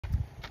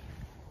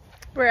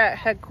We're at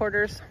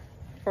headquarters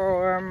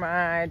for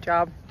my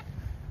job.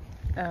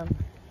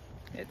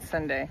 It's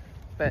Sunday,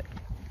 but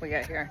we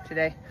got here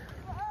today.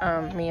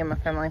 Me and my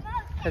family,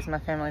 because my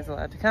family's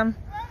allowed to come.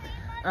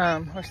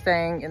 We're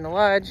staying in the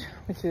lodge,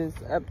 which is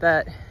up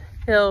that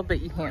hill, but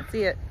you can't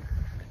see it.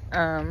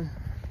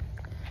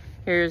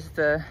 Here's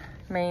the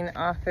main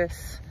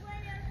office,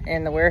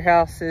 and the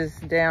warehouse is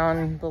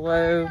down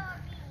below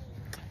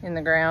in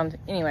the ground.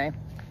 Anyway,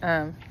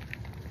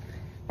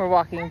 we're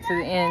walking to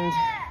the end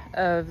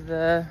of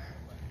the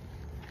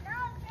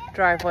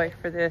driveway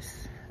for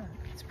this.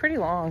 It's pretty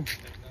long.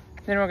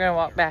 Then we're gonna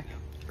walk back.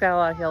 It's got a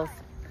lot of hills.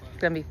 It's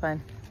gonna be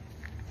fun.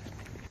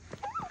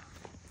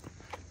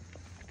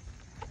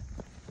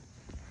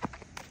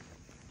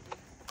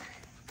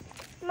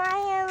 My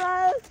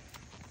hello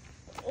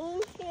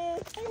into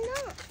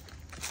not.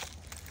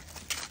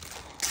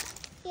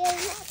 You're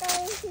not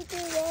going to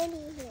do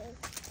anything.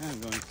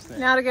 I'm going to stay.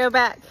 Now to go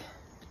back.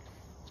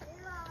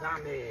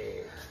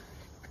 Zombie.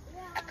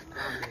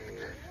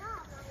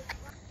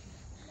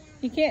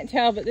 You can't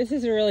tell, but this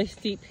is a really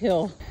steep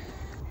hill.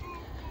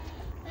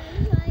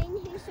 I'm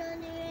trying to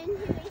turn it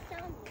into a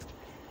zombie.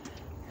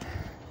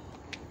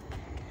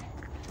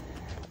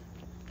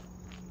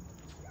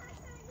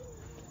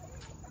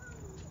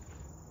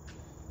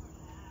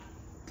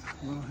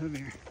 A little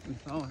heavier and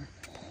taller.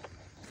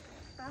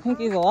 I think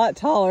he's a lot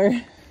taller.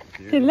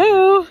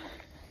 Hello.